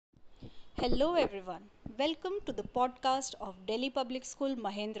Hello everyone. Welcome to the podcast of Delhi Public School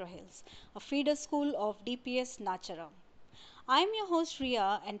Mahendra Hills, a feeder school of DPS Nacharam. I'm your host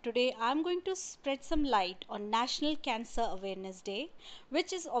Riya and today I'm going to spread some light on National Cancer Awareness Day,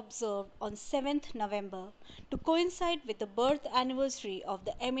 which is observed on 7th November to coincide with the birth anniversary of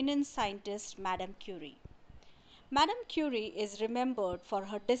the eminent scientist Madame Curie. Madame Curie is remembered for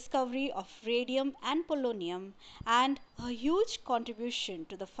her discovery of radium and polonium and her huge contribution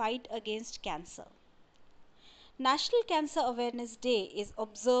to the fight against cancer. National Cancer Awareness Day is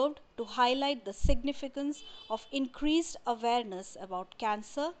observed to highlight the significance of increased awareness about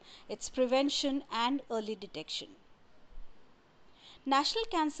cancer, its prevention and early detection. National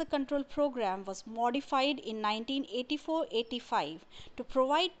Cancer Control Program was modified in 1984-85 to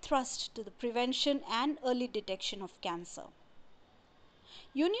provide thrust to the prevention and early detection of cancer.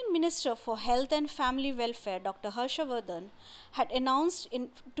 Union Minister for Health and Family Welfare Dr. Harshavardhan had announced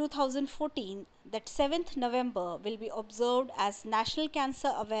in 2014 that 7th November will be observed as National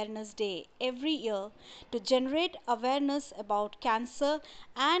Cancer Awareness Day every year to generate awareness about cancer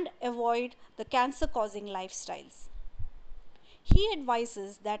and avoid the cancer causing lifestyles. He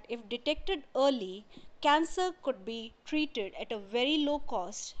advises that if detected early, cancer could be treated at a very low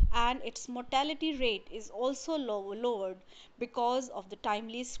cost and its mortality rate is also lowered because of the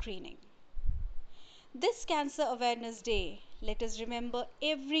timely screening. This Cancer Awareness Day, let us remember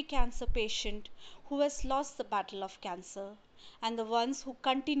every cancer patient who has lost the battle of cancer and the ones who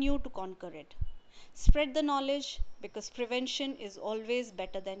continue to conquer it. Spread the knowledge because prevention is always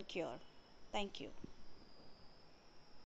better than cure. Thank you.